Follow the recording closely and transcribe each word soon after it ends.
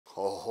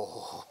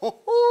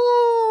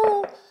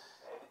Oh,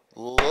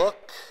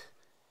 look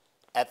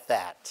at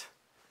that.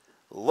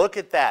 Look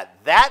at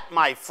that. That,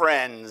 my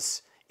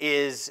friends,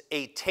 is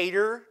a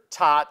tater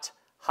tot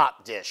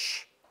hot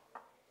dish.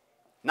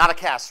 Not a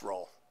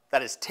casserole.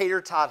 That is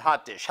tater tot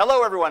hot dish.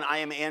 Hello, everyone. I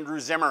am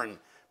Andrew Zimmern,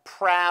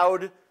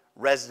 proud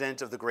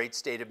resident of the great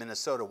state of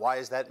Minnesota. Why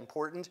is that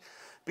important?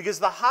 Because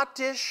the hot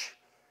dish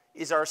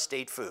is our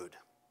state food.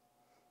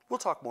 We'll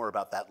talk more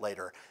about that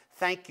later.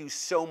 Thank you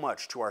so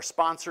much to our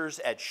sponsors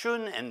at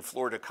Shun and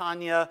Flor de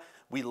Caña.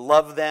 We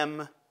love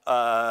them,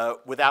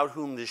 without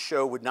whom this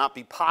show would not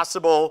be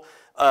possible.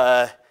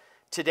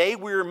 Today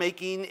we're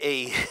making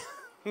a,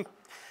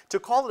 to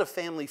call it a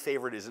family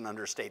favorite is an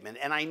understatement.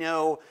 And I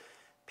know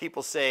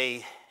people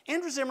say,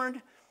 Andrew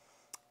Zimmern,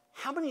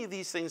 how many of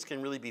these things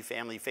can really be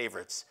family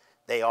favorites?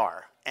 They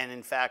are. And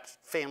in fact,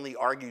 family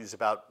argues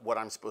about what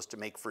I'm supposed to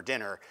make for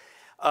dinner.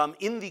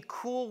 In the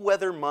cool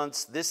weather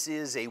months, this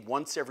is a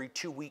once every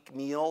 2-week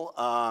meal.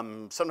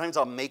 Sometimes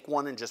I'll make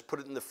one and just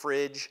put it in the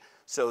fridge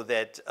so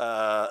that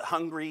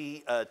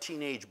hungry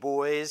teenage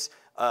boys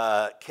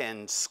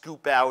can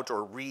scoop out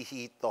or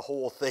reheat the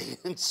whole thing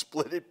and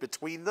split it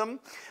between them.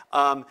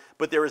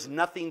 But there is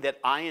nothing that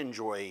I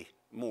enjoy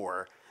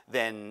more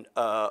than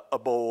a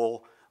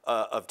bowl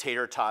of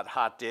tater tot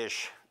hot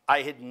dish.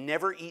 I had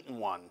never eaten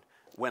one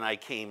when I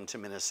came to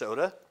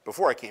Minnesota,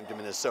 before I came to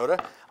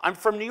Minnesota. I'm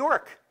from New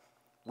York.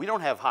 We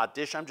don't have hot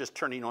dish. I'm just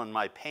turning on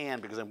my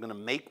pan because I'm going to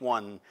make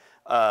one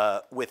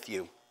with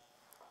you.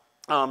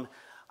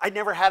 I'd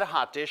never had a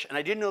hot dish, and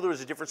I didn't know there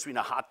was a difference between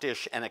a hot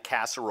dish and a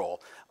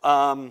casserole.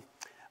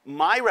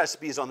 My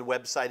recipe is on the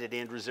website at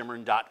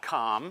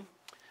andrewzimmern.com.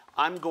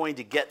 I'm going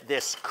to get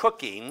this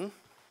cooking.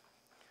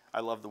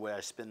 I love the way I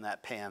spin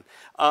that pan.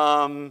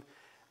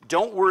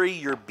 Don't worry,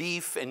 your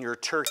beef and your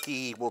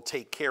turkey will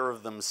take care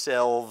of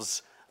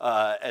themselves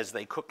as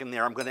they cook in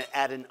there. I'm going to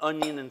add an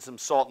onion and some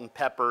salt and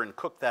pepper and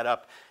cook that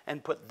up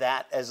and put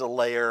that as a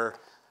layer.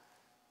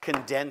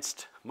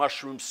 Condensed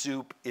mushroom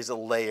soup is a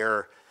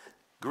layer.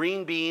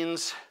 Green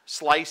beans,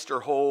 sliced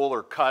or whole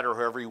or cut or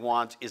however you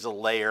want, is a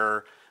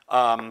layer.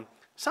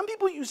 Some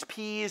people use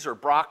peas or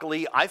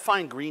broccoli. I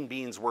find green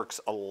beans works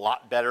a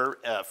lot better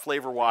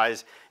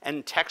flavor-wise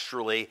and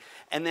texturally.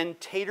 And then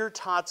tater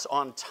tots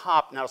on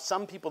top. Now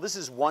some people, this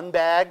is one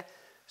bag.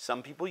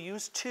 Some people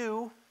use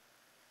two.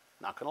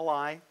 Not gonna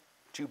lie,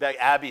 2 bag.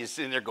 Abby is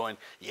sitting there going,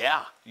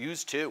 yeah,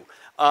 use 2.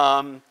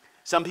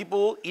 Some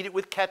people eat it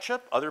with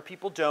ketchup, other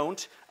people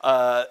don't,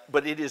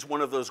 but it is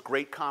one of those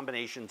great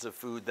combinations of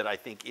food that I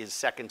think is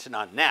second to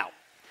none. Now,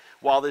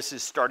 while this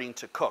is starting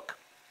to cook,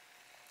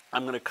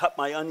 I'm gonna cut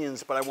my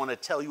onions, but I wanna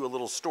tell you a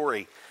little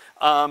story.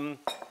 A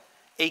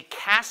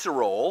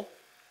casserole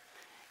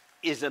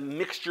is a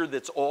mixture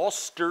that's all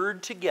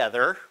stirred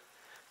together,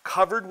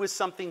 covered with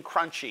something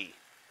crunchy,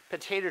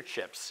 potato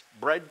chips,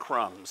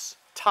 breadcrumbs,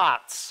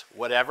 tots,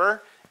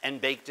 whatever,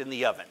 and baked in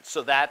the oven.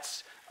 So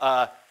that's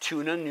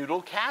tuna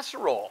noodle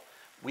casserole.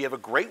 We have a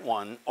great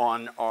one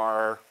on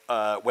our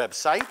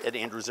website at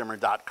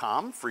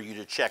andrewzimmern.com for you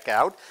to check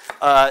out.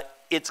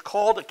 It's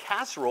called a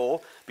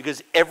casserole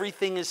because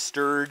everything is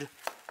stirred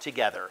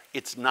together.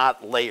 It's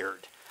not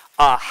layered.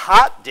 A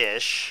hot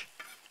dish,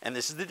 and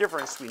this is the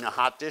difference between a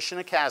hot dish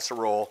and a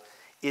casserole,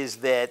 is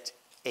that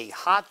a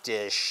hot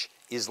dish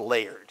is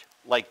layered,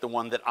 like the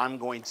one that I'm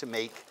going to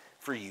make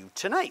for you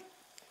tonight.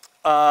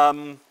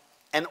 And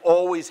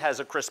always has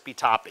a crispy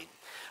topping.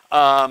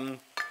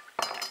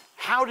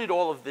 How did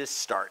all of this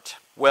start?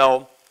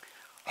 Well,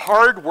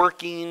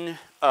 hard-working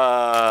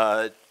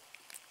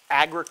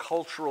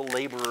agricultural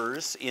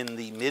laborers in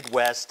the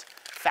Midwest,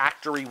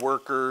 factory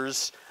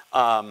workers,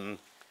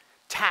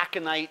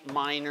 taconite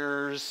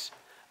miners,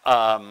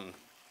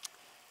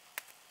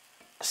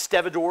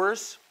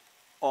 stevedores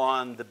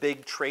on the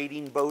big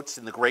trading boats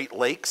in the Great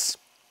Lakes,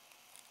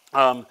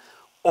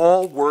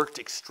 all worked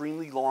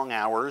extremely long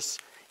hours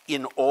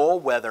in all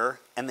weather,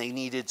 and they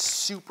needed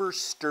super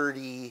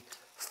sturdy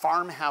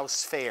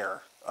farmhouse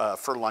fare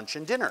for lunch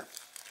and dinner.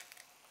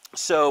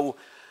 So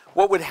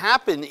what would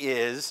happen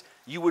is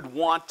you would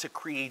want to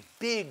create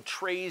big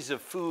trays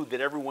of food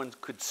that everyone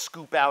could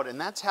scoop out, and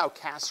that's how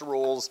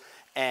casseroles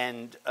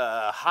and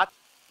hot.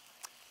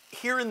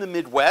 Here in the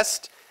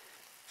Midwest,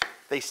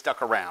 they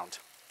stuck around,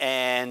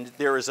 and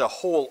there is a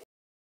whole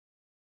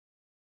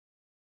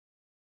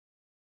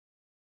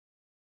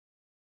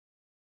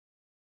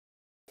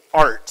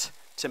art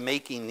to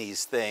making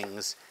these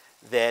things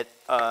that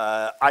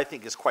I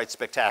think is quite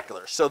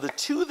spectacular. So the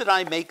 2 that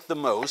I make the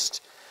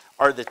most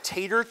are the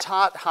tater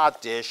tot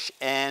hot dish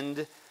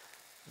and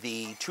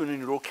the tuna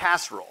noodle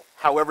casserole.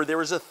 However,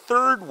 there is a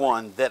 3rd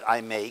one that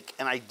I make,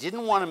 and I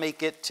didn't want to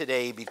make it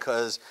today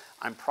because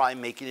I'm probably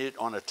making it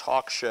on a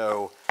talk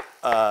show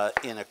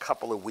in a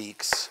couple of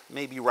weeks,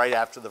 maybe right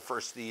after the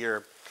first of the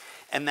year.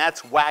 And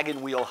that's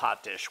wagon wheel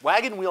hot dish.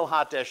 Wagon wheel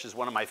hot dish is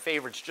one of my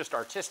favorites just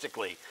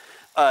artistically.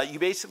 You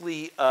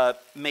basically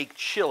make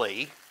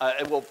chili.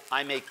 Well,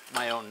 I make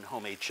my own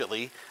homemade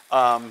chili.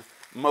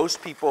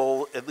 Most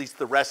people, at least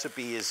the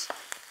recipe is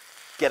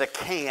get a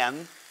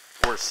can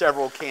or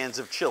several cans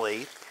of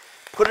chili,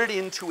 put it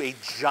into a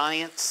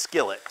giant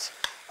skillet.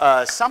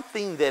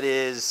 Something that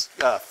is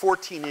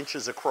 14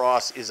 inches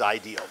across is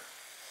ideal.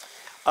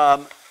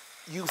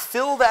 You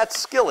fill that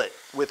skillet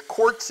with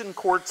quarts and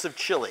quarts of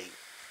chili.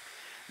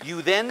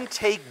 You then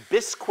take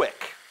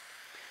Bisquick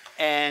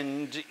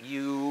and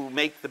you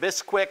make the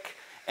Bisquick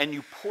and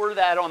you pour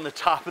that on the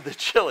top of the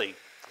chili.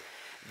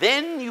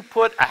 Then you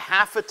put a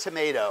half a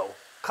tomato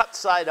cut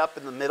side up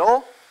in the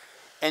middle,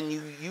 and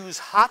you use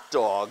hot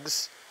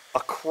dogs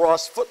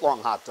across,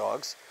 foot-long hot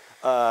dogs,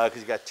 because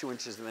you got 2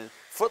 inches in the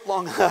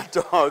foot-long hot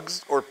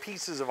dogs, or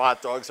pieces of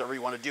hot dogs, however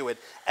you want to do it,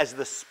 as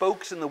the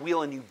spokes in the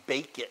wheel, and you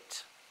bake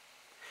it.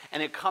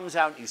 And it comes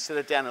out, and you sit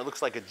it down, and it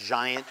looks like a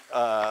giant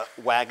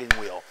wagon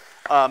wheel.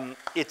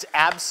 It's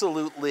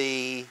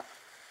absolutely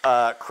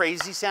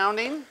crazy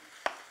sounding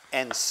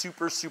and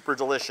super, super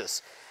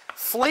delicious.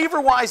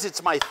 Flavor-wise,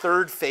 it's my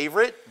third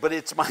favorite, but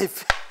it's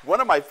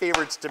one of my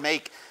favorites to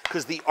make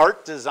because the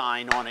art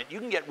design on it, you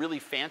can get really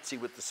fancy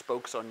with the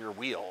spokes on your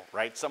wheel,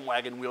 right? Some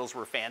wagon wheels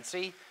were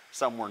fancy,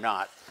 some were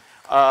not.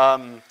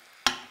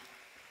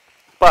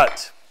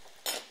 But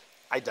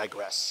I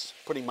digress.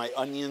 Putting my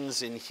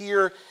onions in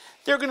here.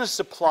 They're going to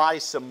supply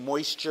some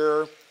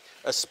moisture,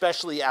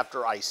 especially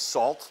after I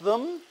salt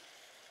them,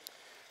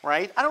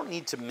 right? I don't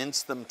need to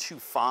mince them too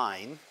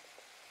fine.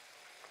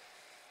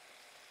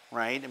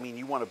 Right? I mean,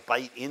 you want to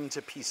bite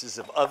into pieces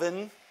of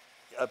onion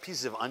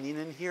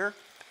in here.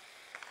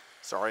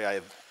 Sorry, I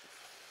have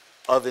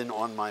oven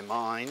on my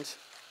mind.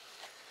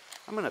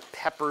 I'm going to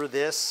pepper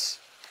this.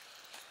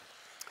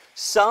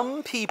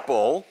 Some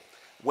people,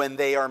 when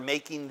they are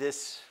making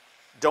this,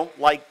 don't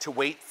like to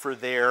wait for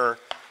their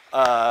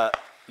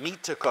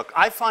meat to cook.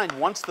 I find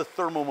once the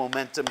thermal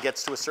momentum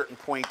gets to a certain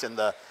point and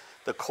the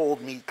cold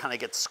meat kind of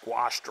gets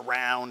squashed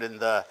around and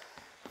the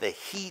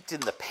heat in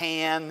the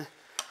pan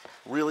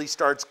really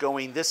starts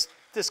going, this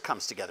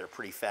comes together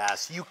pretty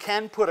fast. You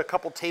can put a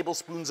couple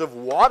tablespoons of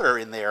water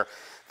in there.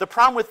 The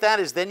problem with that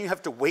is then you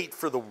have to wait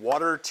for the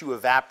water to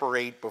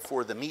evaporate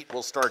before the meat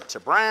will start to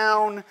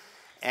brown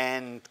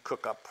and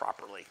cook up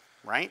properly,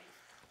 right?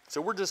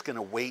 So we're just going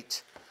to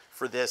wait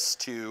for this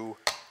to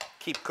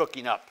keep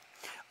cooking up.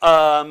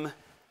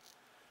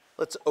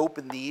 Let's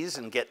open these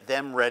and get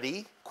them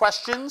ready.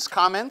 Questions,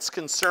 comments,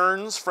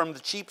 concerns from the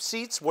cheap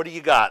seats? What do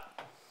you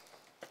got?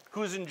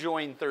 Who's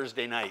enjoying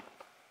Thursday night?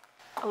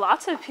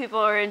 Lots of people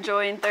are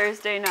enjoying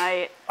Thursday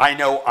night. I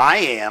know I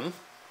am.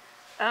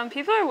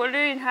 People are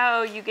wondering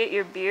how you get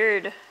your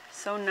beard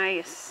so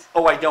nice.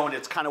 Oh, I don't.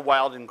 It's kind of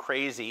wild and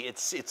crazy.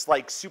 It's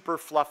like super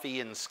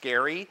fluffy and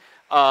scary.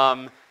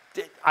 I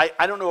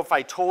don't know if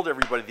I told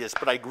everybody this,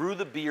 but I grew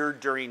the beard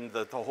during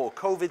the whole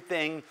COVID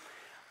thing.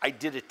 I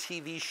did a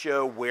TV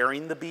show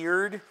wearing the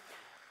beard.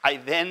 I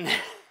then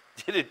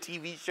did a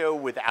TV show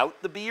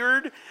without the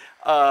beard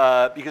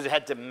because it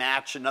had to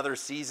match another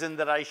season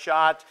that I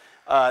shot.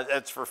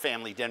 That's for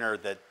Family Dinner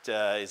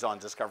that is on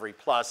Discovery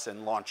Plus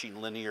and launching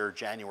linear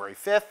January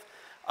 5th.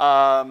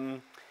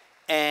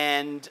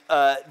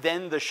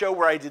 Then the show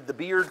where I did the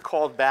beard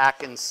called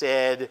back and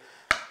said,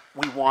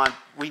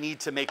 we need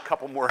to make a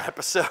couple more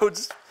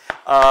episodes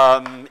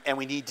and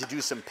we need to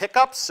do some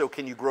pickups, so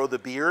can you grow the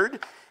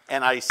beard?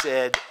 And I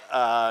said,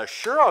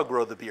 sure, I'll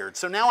grow the beard.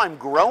 So now I'm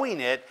growing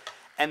it,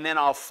 and then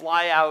I'll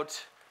fly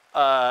out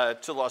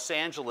to Los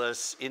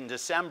Angeles in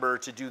December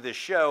to do this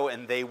show,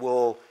 and they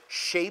will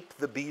shape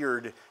the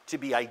beard to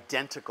be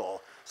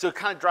identical. So it's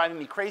kind of driving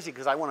me crazy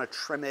because I want to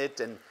trim it,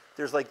 and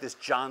there's like this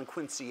John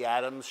Quincy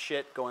Adams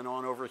shit going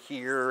on over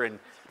here.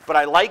 But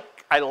I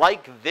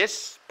like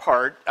this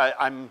part.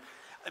 I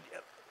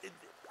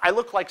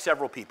look like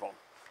several people.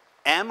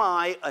 Am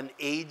I an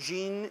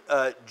aging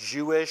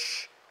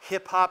Jewish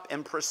hip-hop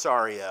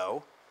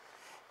impresario?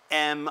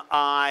 Am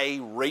I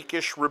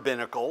rakish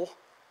rabbinical?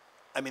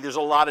 I mean, there's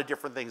a lot of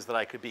different things that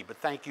I could be, but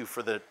thank you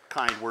for the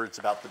kind words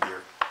about the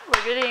beard.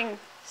 We're getting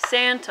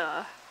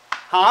Santa.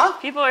 Huh?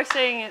 People are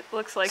saying it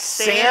looks like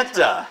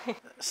Santa.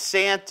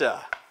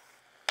 Santa.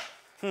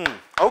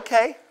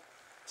 Okay.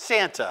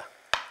 Santa.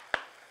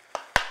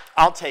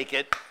 I'll take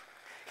it.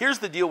 Here's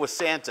the deal with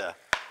Santa.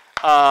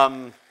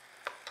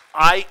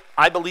 I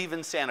believe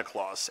in Santa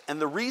Claus,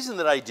 and the reason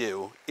that I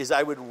do is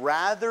I would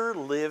rather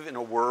live in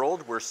a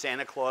world where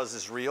Santa Claus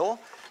is real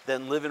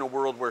than live in a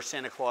world where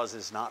Santa Claus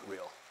is not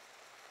real.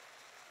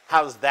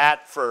 How's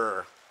that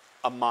for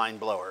a mind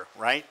blower,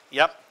 right?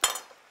 Yep.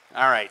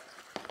 All right.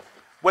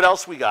 What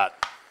else we got?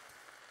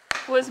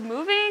 Was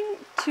moving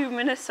to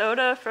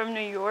Minnesota from New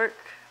York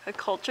a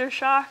culture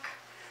shock?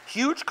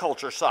 Huge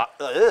culture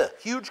shock.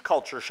 Huge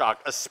culture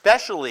shock,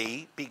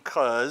 especially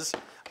because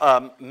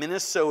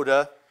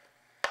Minnesota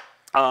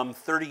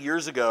 30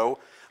 years ago,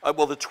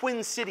 well, the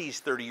Twin Cities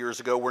 30 years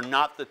ago were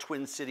not the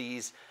Twin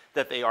Cities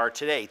that they are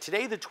today.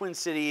 Today, the Twin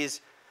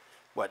Cities,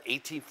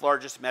 18th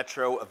largest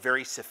metro, a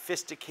very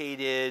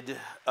sophisticated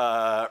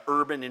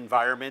urban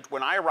environment.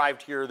 When I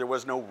arrived here, there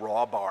was no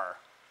Raw Bar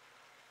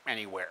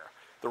anywhere.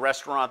 The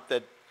restaurant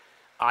that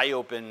I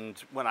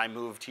opened when I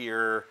moved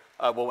here,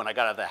 when I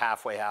got out of the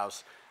halfway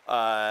house,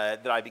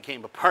 that I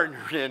became a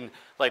partner in,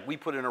 like we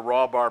put in a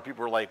Raw Bar,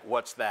 people were like,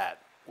 what's that?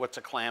 what's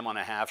a clam on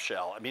a half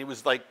shell? I mean, it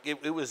was like,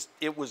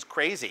 it was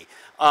crazy.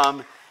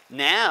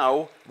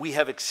 Now we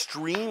have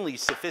extremely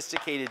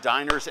sophisticated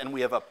diners, and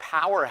we have a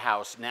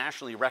powerhouse,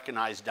 nationally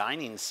recognized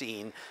dining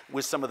scene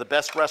with some of the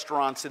best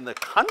restaurants in the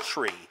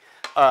country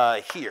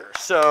here.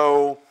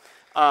 So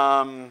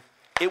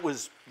it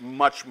was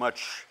much,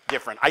 much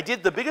different. I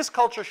did the biggest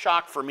culture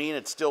shock for me, and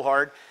it's still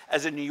hard,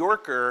 as a New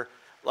Yorker,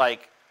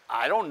 like,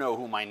 I don't know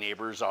who my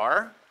neighbors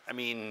are. I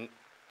mean,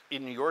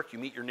 in New York, you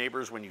meet your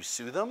neighbors when you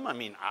sue them. I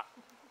mean,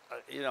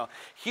 you know,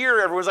 here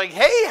everyone's like,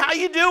 hey, how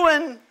you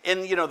doing?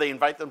 And, you know, they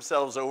invite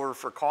themselves over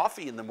for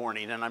coffee in the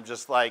morning, and I'm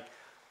just like,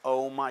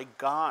 oh my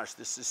gosh,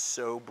 this is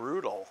so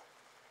brutal.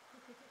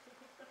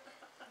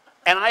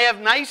 And I have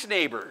nice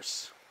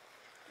neighbors.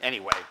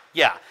 Anyway,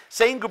 yeah,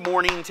 saying good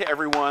morning to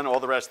everyone, all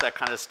the rest of that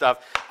kind of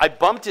stuff. I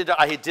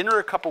had dinner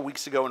a couple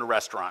weeks ago in a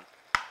restaurant,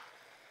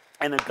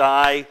 and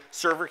a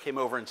server came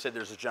over and said,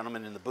 there's a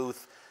gentleman in the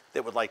booth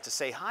that would like to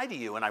say hi to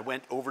you. And I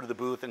went over to the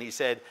booth, and he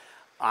said,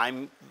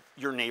 I'm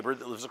your neighbor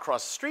that lives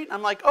across the street. And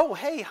I'm like, oh,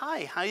 hey,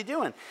 hi, how you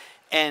doing?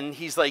 And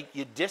he's like,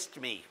 you dissed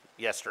me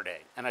yesterday.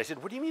 And I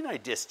said, what do you mean I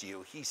dissed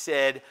you? He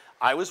said,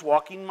 I was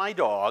walking my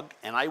dog,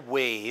 and I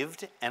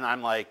waved, and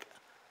I'm like,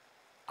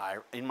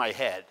 in my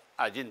head,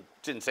 I didn't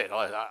say it.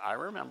 I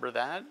remember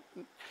that.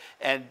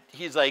 And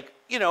he's like,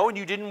 you know, and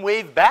you didn't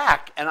wave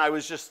back. And I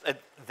was just,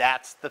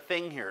 that's the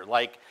thing here.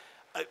 Like,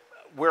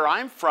 where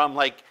I'm from,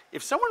 like,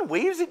 if someone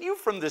waves at you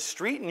from the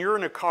street and you're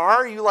in a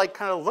car, you like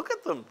kind of look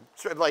at them.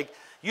 Like,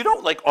 you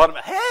don't like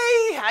automatically,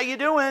 hey, how you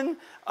doing?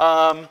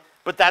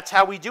 But that's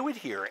how we do it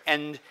here.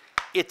 And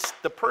it's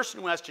the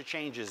person who has to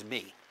change is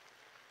me.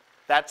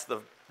 That's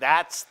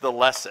the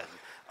lesson.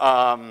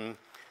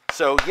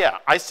 So yeah,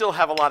 I still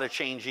have a lot of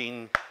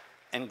changing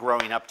and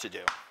growing up to do.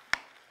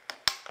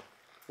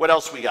 What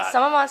else we got?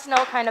 Someone wants to know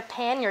what kind of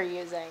pan you're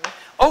using.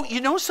 Oh,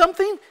 you know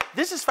something?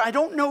 I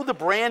don't know the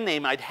brand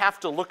name. I'd have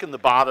to look in the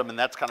bottom, and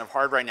that's kind of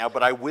hard right now,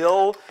 but I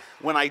will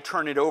when I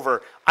turn it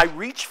over. I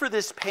reach for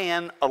this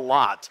pan a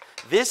lot.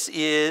 This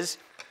is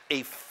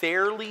a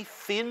fairly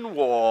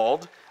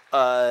thin-walled,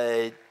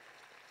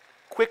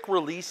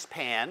 quick-release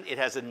pan. It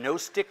has a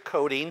no-stick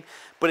coating,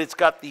 but it's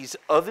got these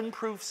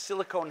oven-proof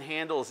silicone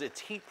handles. It's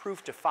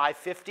heat-proof to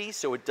 550,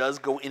 so it does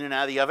go in and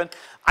out of the oven.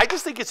 I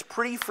just think it's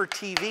pretty for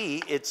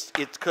TV. It's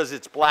because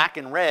it's black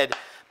and red,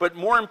 but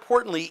more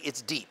importantly,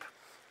 it's deep.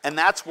 And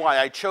that's why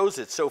I chose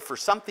it. So for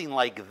something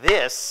like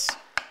this,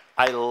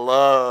 I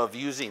love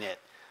using it.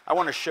 I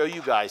want to show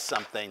you guys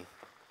something.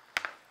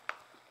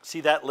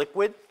 See that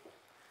liquid?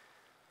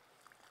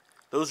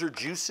 Those are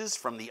juices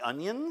from the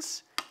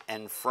onions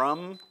and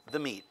from the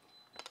meat.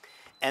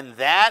 And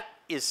that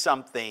is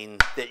something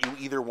that you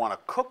either want to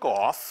cook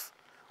off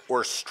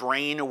or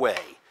strain away.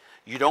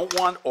 You don't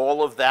want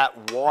all of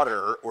that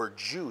water or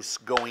juice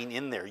going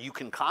in there. You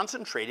can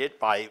concentrate it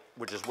by,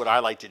 which is what I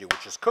like to do,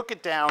 which is cook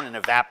it down and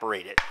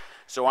evaporate it.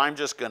 So I'm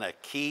just going to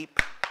keep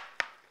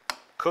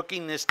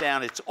cooking this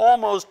down.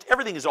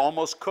 Everything is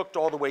almost cooked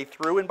all the way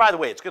through. And by the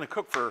way, it's going to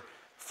cook for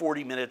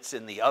 40 minutes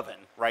in the oven,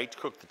 right, to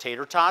cook the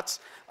tater tots.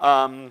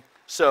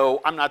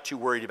 So I'm not too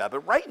worried about it.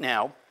 But right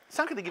now, it's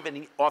not going to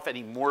give off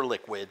any more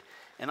liquid.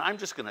 And I'm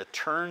just going to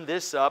turn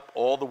this up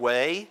all the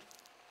way,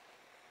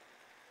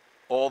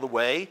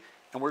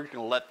 and we're going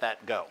to let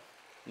that go.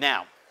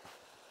 Now,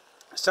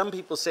 some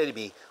people say to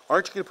me,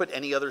 aren't you going to put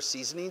any other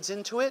seasonings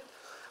into it?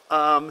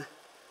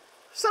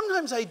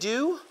 Sometimes I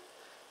do,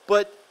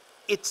 but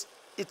it's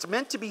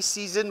meant to be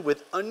seasoned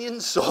with onion,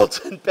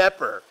 salt, and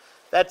pepper.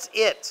 That's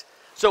it.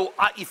 So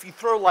if you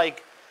throw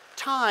like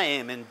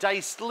thyme and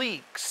diced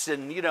leeks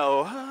and, you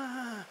know,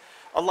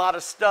 a lot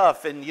of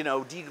stuff and, you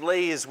know,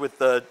 deglaze with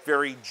the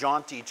very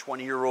jaunty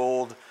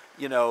 20-year-old,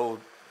 you know,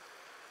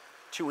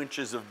 2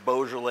 inches of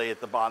Beaujolais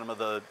at the bottom of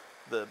the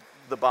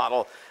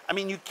bottle. I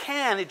mean, you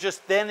can,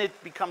 then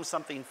it becomes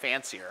something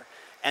fancier.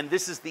 And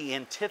this is the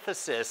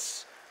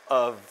antithesis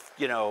of,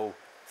 you know,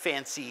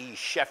 fancy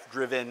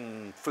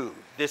chef-driven food.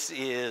 This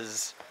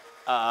is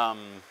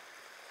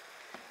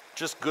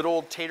just good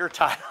old tater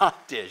tot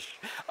hot dish.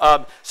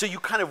 So you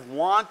kind of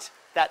want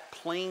that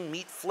plain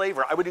meat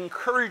flavor. I would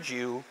encourage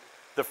you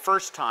the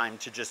first time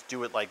to just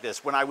do it like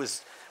this. When I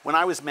was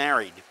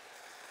married,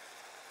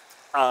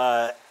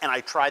 and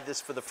I tried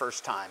this for the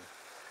first time.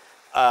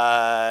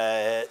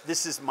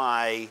 This is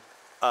my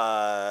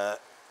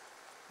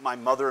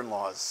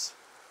mother-in-law's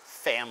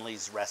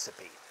family's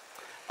recipe.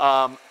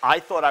 I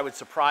thought I would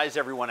surprise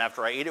everyone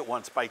after I ate it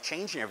once by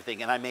changing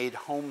everything, and I made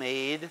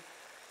homemade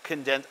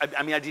condensed.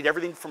 I mean, I did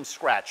everything from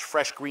scratch.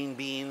 Fresh green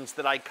beans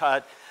that I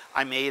cut.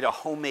 I made a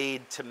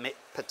homemade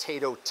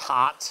potato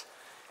tot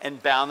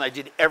and bound. I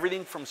did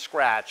everything from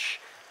scratch,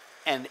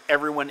 and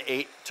everyone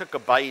took a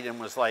bite and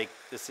was like,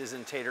 this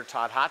isn't tater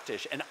tot hot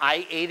dish. And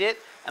I ate it,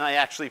 and I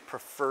actually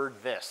preferred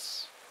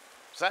this.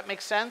 Does that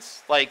make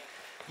sense? Like,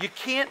 you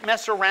can't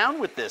mess around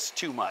with this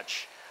too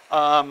much.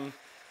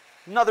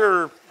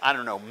 Another, I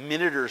don't know,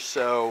 minute or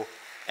so,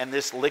 and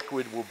this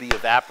liquid will be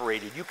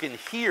evaporated. You can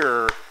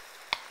hear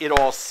it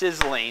all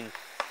sizzling.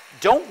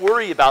 Don't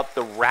worry about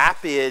the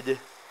rapid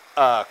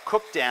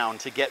cook down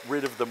to get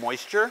rid of the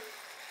moisture.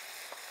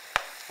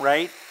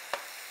 right?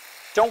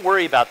 Don't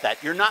worry about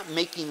that. You're not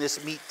making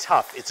this meat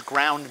tough. It's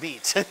ground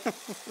meat.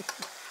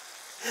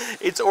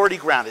 It's already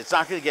ground. It's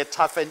not going to get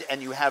toughened,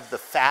 and you have the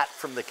fat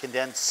from the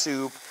condensed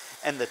soup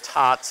and the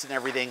tots and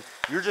everything.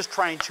 You're just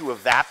trying to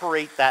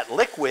evaporate that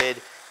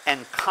liquid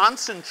and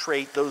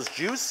concentrate those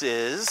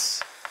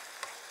juices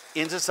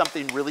into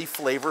something really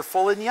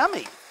flavorful and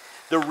yummy.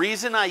 The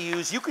reason I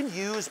use, you can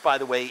use, by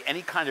the way,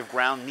 any kind of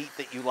ground meat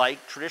that you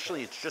like.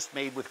 Traditionally, it's just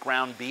made with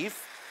ground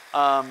beef.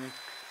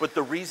 But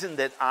the reason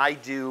that I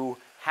do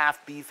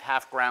half beef,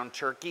 half ground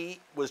turkey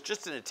was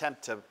just an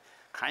attempt to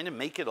kind of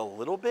make it a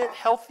little bit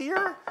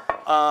healthier.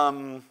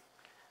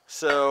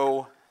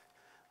 So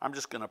I'm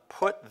just going to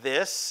put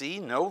this, see,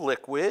 no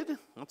liquid,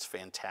 that's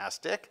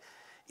fantastic,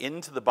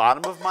 into the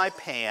bottom of my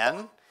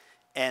pan.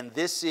 And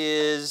this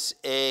is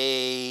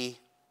a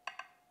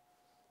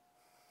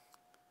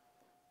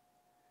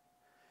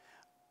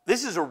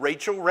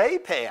Rachel Ray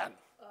pan.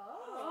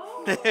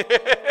 Oh.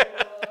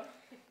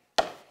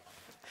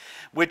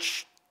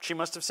 Which she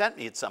must have sent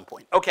me at some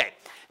point. Okay,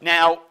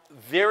 now,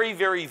 very,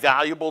 very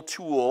valuable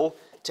tool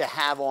to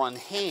have on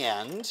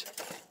hand,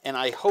 and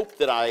I hope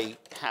that I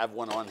have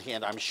one on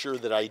hand, I'm sure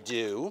that I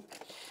do,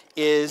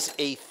 is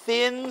a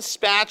thin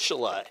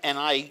spatula. And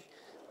I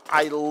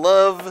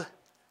love,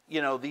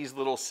 you know, these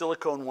little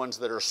silicone ones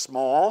that are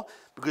small,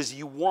 because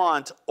you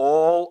want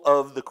all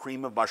of the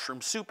cream of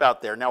mushroom soup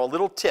out there. Now, a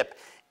little tip,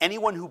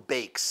 anyone who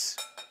bakes,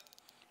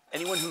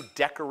 anyone who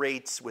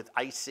decorates with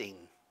icing,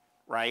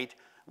 right,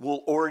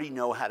 will already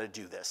know how to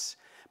do this.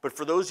 But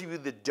for those of you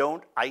that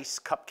don't ice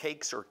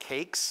cupcakes or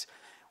cakes,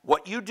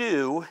 what you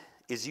do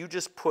is you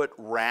just put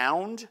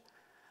round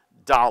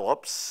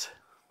dollops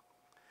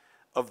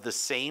of the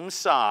same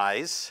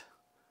size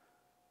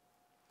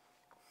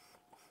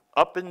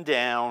up and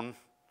down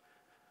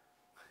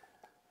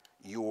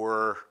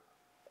your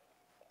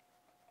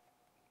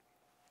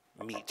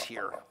meat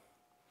here.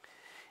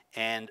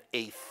 And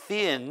a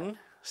thin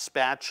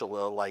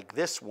spatula like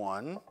this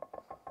one,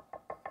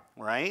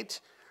 right,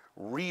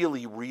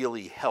 really,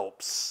 really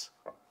helps.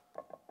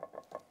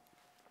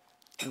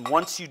 And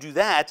once you do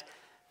that,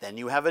 then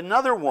you have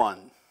another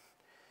one.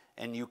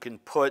 And you can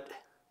put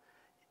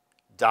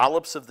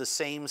dollops of the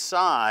same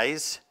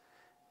size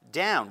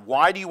down.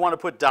 Why do you want to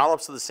put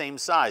dollops of the same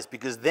size?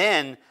 Because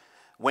then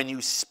when you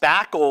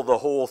spackle the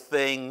whole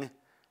thing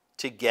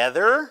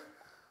together,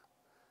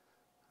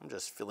 I'm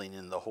just filling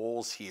in the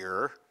holes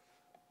here,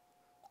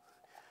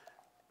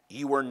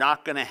 you are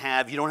not going to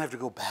have, you don't have to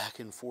go back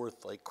and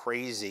forth like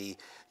crazy.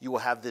 You will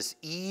have this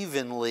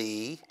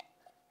evenly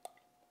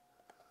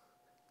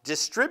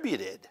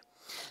distributed.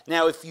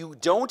 Now, if you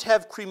don't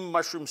have cream of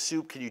mushroom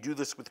soup, can you do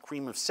this with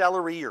cream of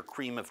celery or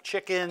cream of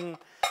chicken?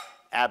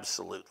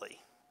 Absolutely.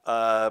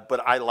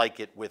 But I like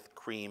it with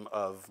cream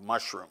of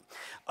mushroom.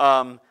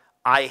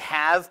 I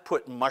have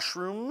put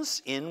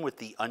mushrooms in with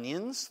the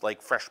onions,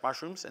 like fresh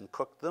mushrooms, and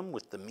cooked them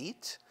with the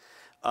meat.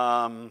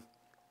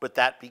 But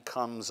that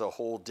becomes a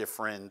whole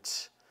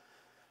different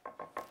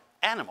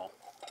animal.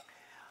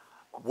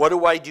 What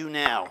do I do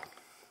now?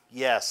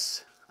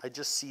 Yes, I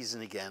just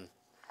season again,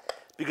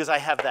 because I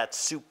have that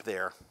soup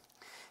there.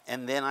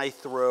 And then I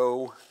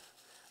throw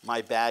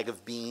my bag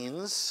of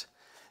beans.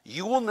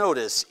 You will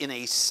notice in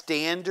a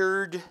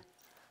standard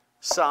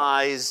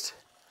sized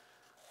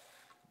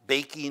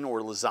baking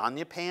or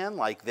lasagna pan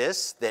like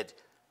this, that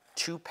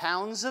 2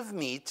 pounds of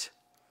meat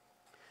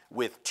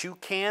with 2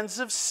 cans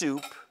of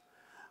soup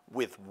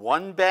with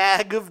 1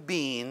 bag of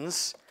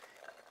beans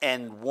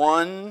and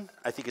one,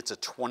 I think it's a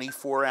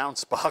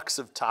 24-ounce box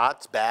of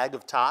tots, bag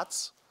of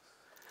tots,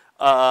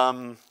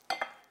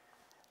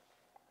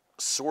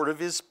 sort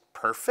of is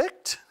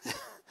perfect.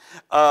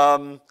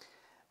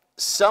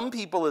 Some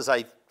people, as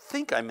I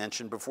think I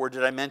mentioned before,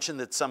 did I mention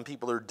that some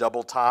people are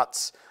double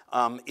tots?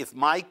 If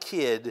my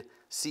kid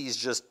sees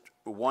just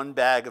 1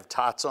 bag of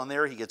tots on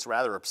there, he gets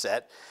rather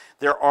upset.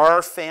 There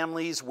are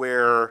families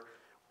where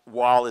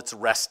while it's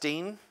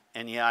resting,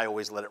 and yeah, I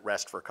always let it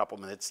rest for a couple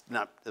minutes,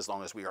 not as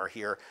long as we are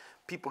here,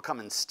 people come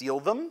and steal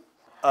them.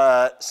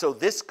 So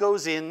this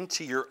goes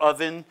into your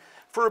oven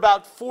for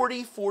about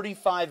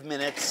 40-45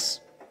 minutes,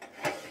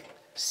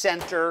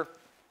 center.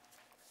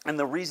 And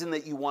the reason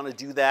that you want to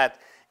do that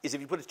is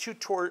if you put it too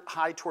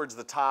high towards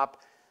the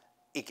top,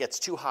 it gets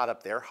too hot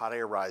up there, hot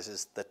air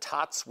rises. The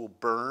tots will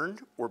burn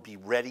or be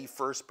ready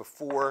first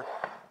before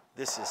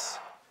this is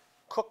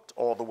cooked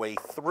all the way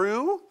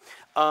through.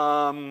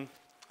 Hold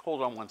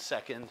on one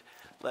second.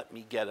 Let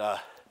me get a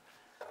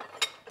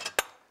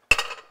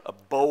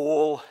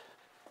bowl.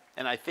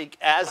 And I think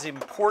as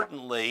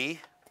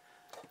importantly,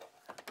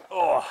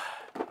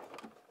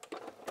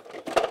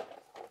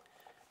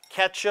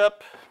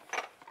 ketchup.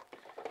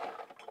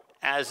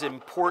 As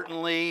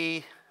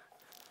importantly,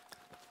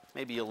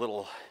 maybe a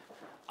little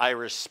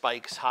Irish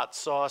Spikes hot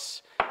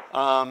sauce.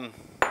 I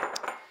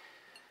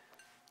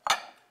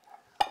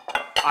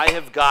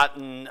have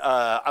gotten,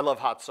 I love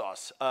hot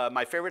sauce.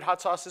 My favorite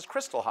hot sauce is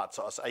Crystal hot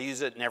sauce. I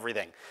use it in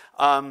everything.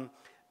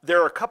 There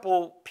are a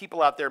couple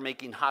people out there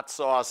making hot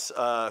sauce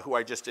who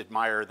I just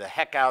admire the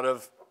heck out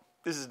of.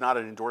 This is not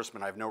an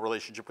endorsement. I have no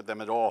relationship with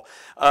them at all.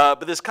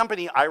 But this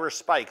company, Irish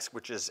Spikes,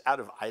 which is out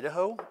of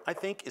Idaho, I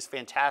think, is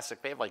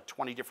fantastic. They have like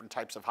 20 different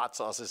types of hot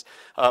sauces.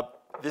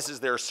 This is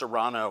their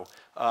Serrano.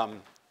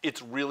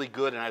 It's really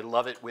good, and I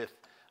love it with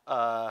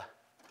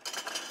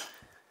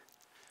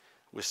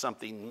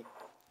something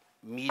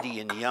meaty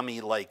and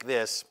yummy like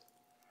this.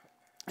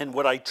 And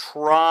what I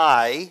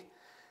try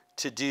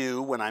to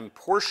do when I'm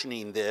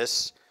portioning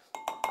this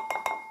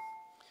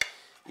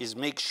is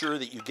make sure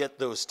that you get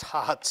those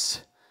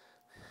tots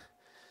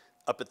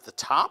up at the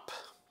top.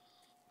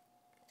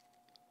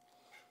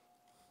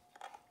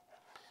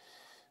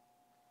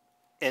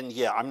 And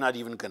yeah, I'm not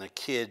even going to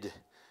kid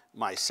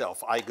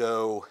myself. I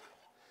go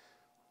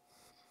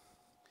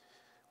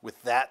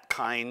with that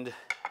kind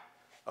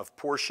of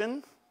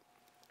portion,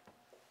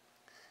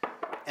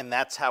 and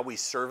that's how we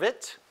serve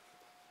it.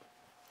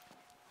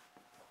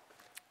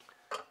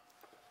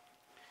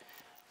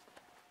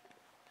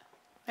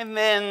 And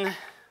then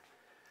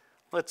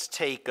let's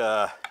take,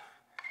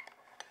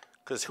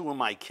 because who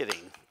am I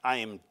kidding? I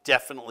am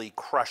definitely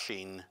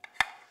crushing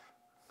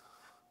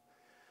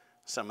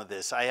some of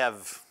this. I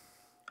have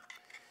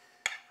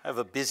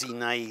a busy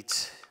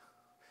night.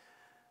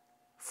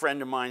 A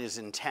friend of mine is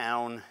in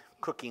town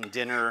cooking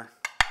dinner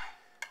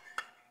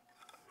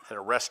at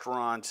a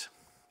restaurant.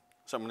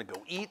 So I'm going to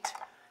go eat.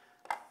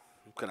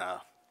 I'm going to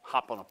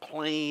hop on a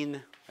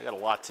plane. I got a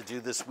lot to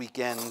do this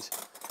weekend.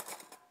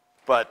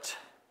 But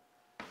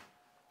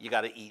you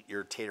got to eat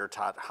your tater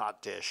tot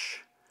hot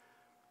dish.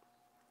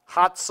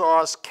 Hot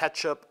sauce,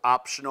 ketchup,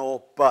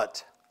 optional,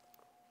 but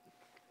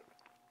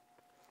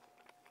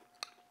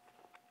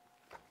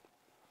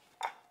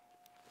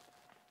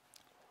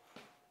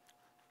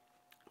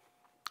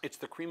it's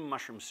the cream of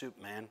mushroom soup,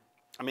 man.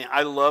 I mean,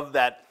 I love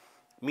that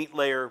meat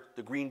layer,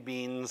 the green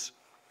beans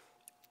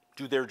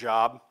do their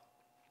job.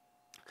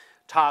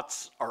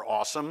 Tots are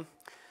awesome,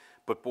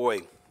 but boy,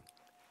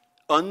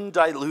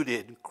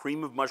 undiluted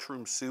cream of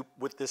mushroom soup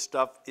with this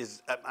stuff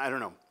is, I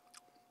don't know,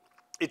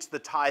 it's the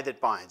tie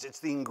that binds. It's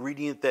the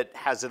ingredient that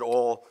has it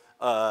all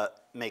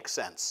make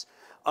sense.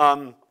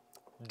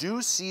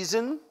 Do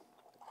season.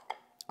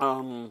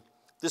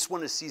 This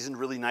one is seasoned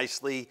really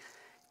nicely.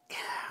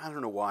 I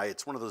don't know why.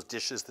 It's one of those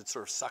dishes that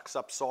sort of sucks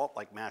up salt,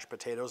 like mashed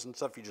potatoes and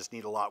stuff. You just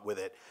need a lot with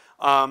it.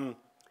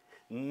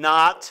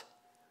 Not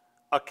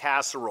a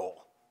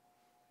casserole,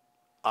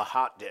 a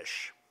hot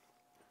dish.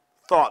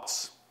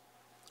 Thoughts?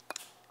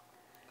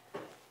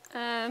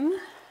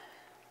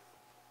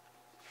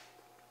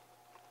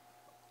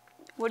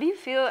 What do you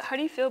feel? How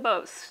do you feel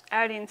about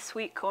adding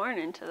sweet corn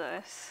into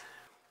this?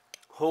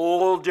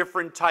 Whole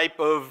different type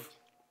of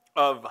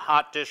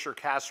hot dish or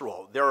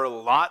casserole. There are a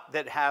lot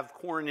that have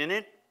corn in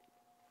it.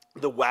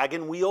 The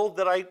wagon wheel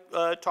that I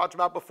talked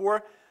about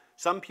before.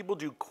 Some people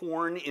do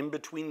corn in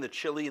between the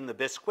chili and the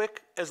Bisquick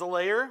as a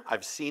layer.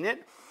 I've seen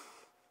it.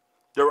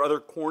 There are other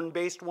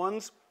corn-based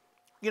ones.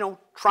 You know,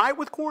 try it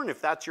with corn if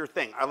that's your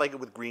thing. I like it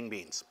with green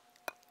beans.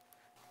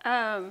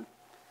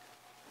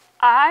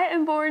 I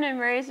am born and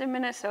raised in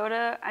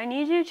Minnesota. I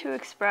need you to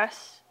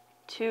express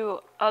to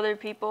other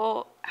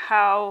people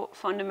how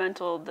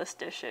fundamental this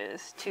dish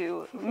is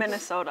to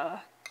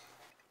Minnesota.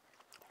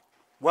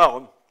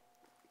 Well,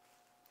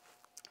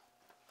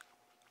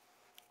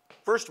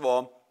 first of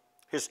all,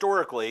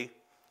 historically,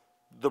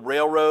 the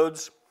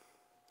railroads,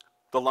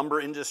 the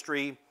lumber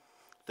industry,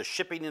 the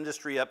shipping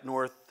industry up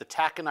north, the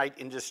taconite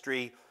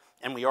industry,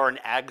 and we are an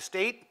ag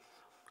state,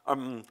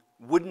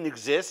 wouldn't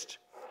exist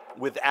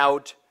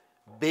without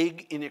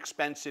big,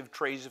 inexpensive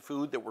trays of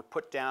food that were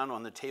put down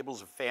on the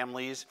tables of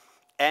families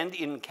and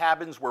in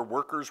cabins where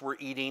workers were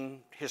eating,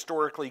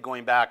 historically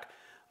going back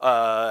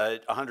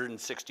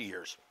 160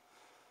 years.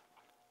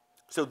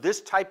 So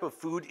this type of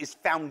food is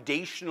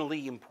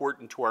foundationally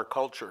important to our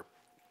culture.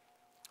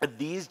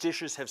 These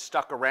dishes have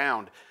stuck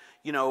around.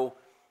 You know,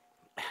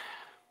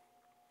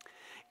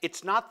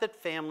 it's not that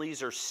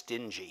families are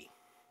stingy,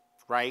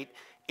 right?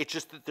 It's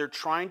just that they're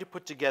trying to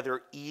put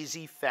together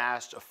easy,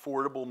 fast,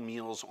 affordable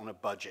meals on a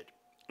budget.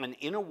 And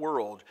in a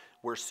world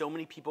where so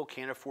many people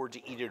can't afford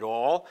to eat it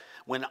all,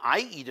 when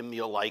I eat a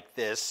meal like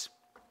this,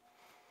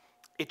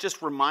 it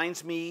just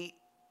reminds me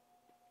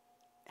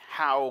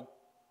how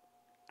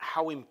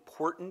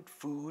important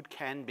food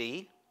can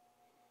be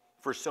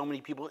for so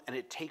many people, and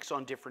it takes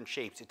on different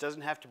shapes. It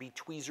doesn't have to be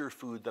tweezer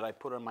food that I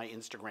put on my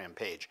Instagram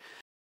page.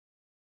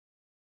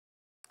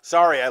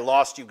 Sorry, I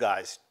lost you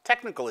guys.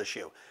 Technical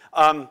issue.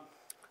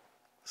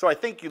 So I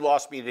think you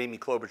lost me at Amy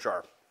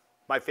Klobuchar,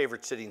 my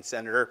favorite sitting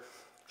senator.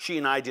 She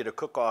and I did a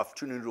cook-off,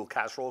 tuna noodle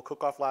casserole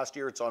cook-off last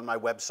year. It's on my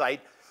website.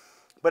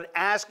 But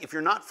ask, if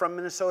you're not from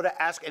Minnesota,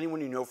 ask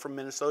anyone you know from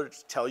Minnesota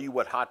to tell you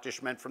what hot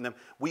dish meant from them.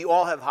 We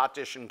all have hot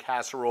dish and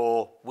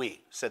casserole,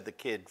 said the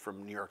kid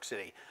from New York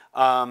City.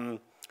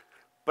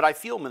 But I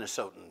feel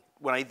Minnesotan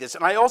when I eat this.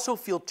 And I also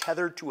feel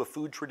tethered to a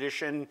food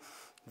tradition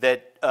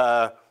that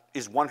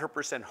is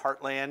 100%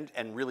 heartland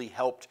and really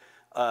helped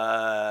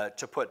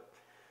to put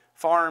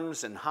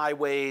farms and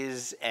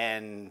highways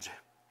and,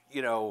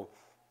 you know,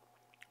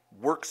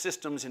 work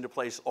systems into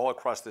place all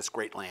across this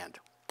great land.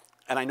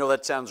 And I know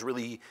that sounds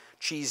really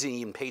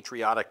cheesy and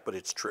patriotic, but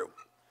it's true.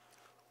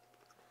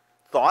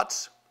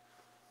 Thoughts?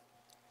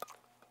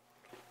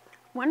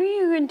 When are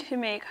you going to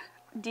make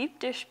deep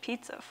dish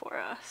pizza for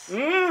us?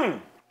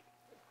 You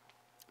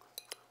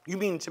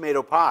mean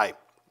tomato pie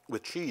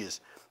with cheese.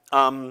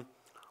 I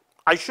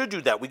should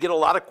do that. We get a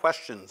lot of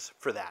questions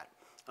for that.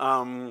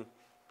 I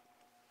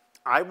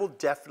will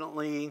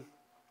definitely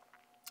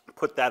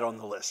put that on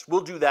the list.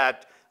 We'll do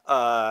that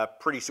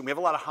pretty soon. We have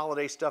a lot of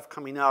holiday stuff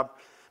coming up,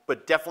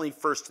 but definitely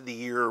first of the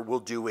year we'll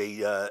do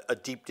a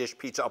deep dish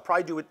pizza. I'll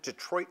probably do it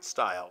Detroit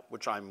style,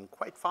 which I'm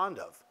quite fond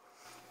of.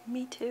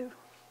 Me too.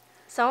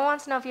 Someone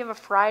wants to know if you have a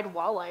fried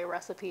walleye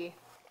recipe.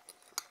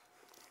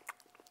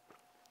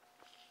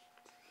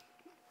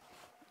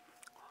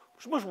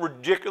 It's the most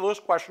ridiculous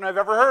question I've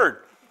ever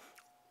heard.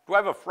 Do I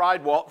have a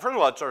fried walleye? First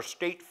of all, it's our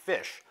state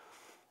fish.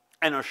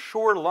 And a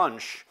shore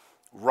lunch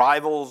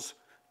rivals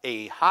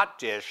a hot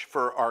dish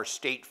for our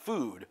state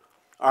food.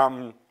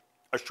 A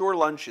shore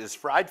lunch is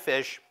fried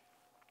fish,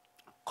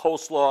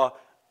 coleslaw,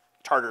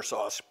 tartar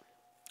sauce,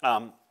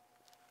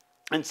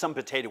 and some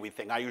potato-y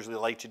thing. I usually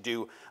like to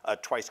do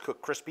twice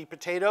cooked crispy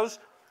potatoes.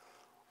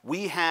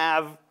 We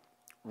have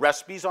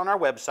recipes on our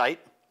website.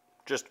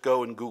 Just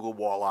go and Google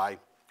walleye.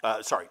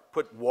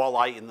 Put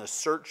walleye in the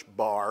search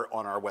bar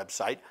on our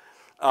website.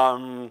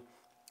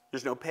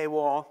 There's no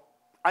paywall.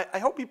 I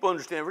hope people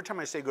understand, every time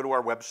I say go to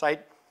our website,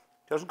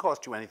 it doesn't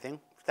cost you anything.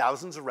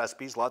 Thousands of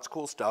recipes, lots of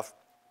cool stuff.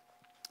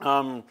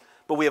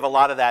 But we have a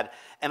lot of that,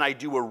 and I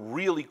do a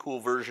really cool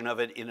version of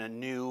it in a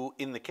new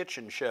In the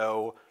Kitchen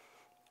show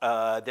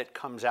that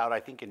comes out, I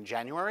think, in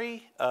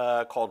January,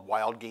 called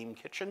Wild Game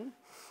Kitchen,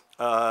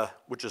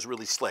 which is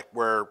really slick,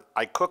 where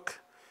I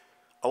cook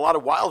a lot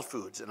of wild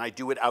foods, and I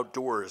do it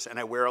outdoors, and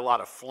I wear a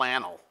lot of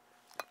flannel.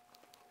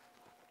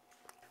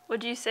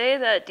 Would you say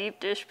that deep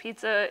dish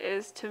pizza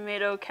is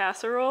tomato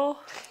casserole?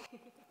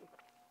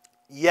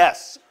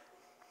 Yes.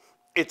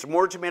 It's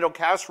more tomato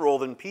casserole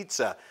than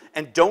pizza.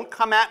 And don't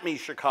come at me,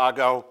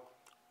 Chicago.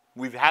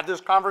 We've had this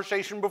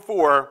conversation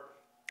before,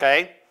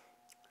 okay?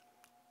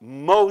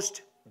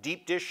 Most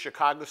deep dish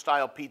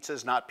Chicago-style pizza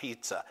is not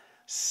pizza.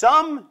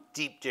 Some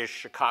deep dish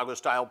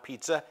Chicago-style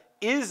pizza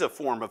is a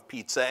form of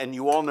pizza, and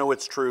you all know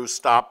it's true.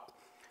 Stop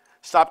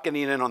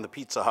getting in on the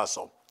pizza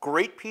hustle.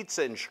 Great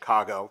pizza in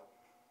Chicago.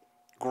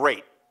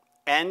 Great.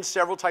 And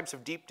several types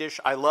of deep dish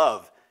I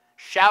love.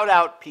 Shout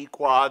out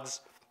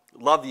Pequods.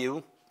 Love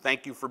you.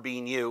 Thank you for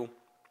being you.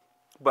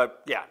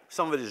 But yeah,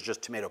 some of it is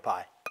just tomato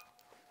pie.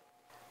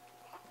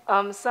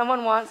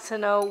 Someone wants to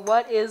know,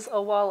 what is a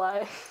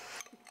walleye?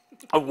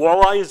 A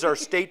walleye is our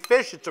state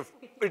fish.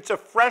 It's a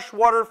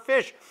freshwater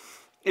fish.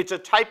 It's a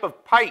type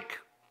of pike.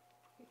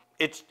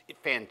 It's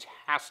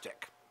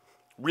fantastic.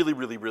 Really,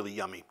 really, really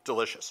yummy.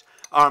 Delicious.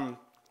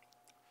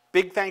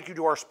 Big thank you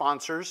to our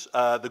sponsors,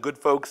 the good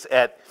folks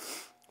at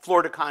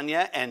Florida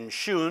Caña and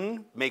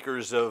Shun,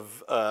 makers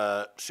of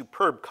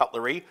superb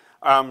cutlery.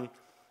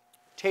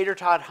 Tater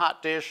Tot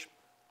Hotdish,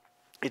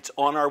 it's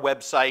on our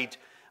website.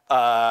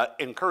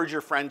 Encourage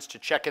your friends to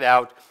check it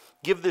out.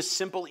 Give this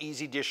simple,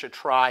 easy dish a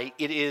try.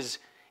 It is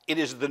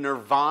the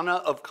nirvana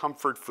of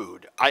comfort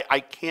food.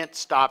 I can't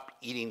stop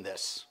eating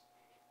this.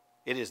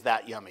 It is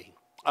that yummy.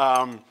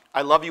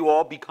 I love you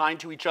all. Be kind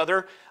to each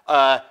other.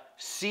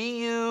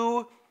 See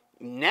you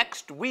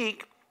next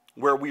week,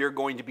 where we are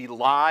going to be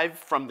live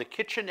from the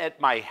kitchen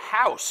at my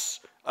house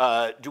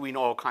doing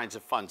all kinds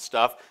of fun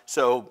stuff.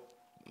 So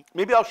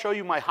maybe I'll show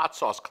you my hot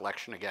sauce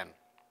collection again.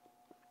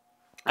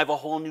 I have a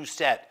whole new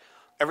set.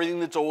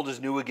 Everything that's old is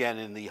new again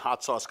in the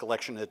hot sauce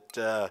collection at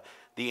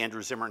the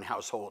Andrew Zimmern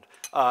household.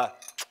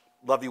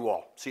 Love you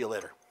all. See you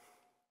later.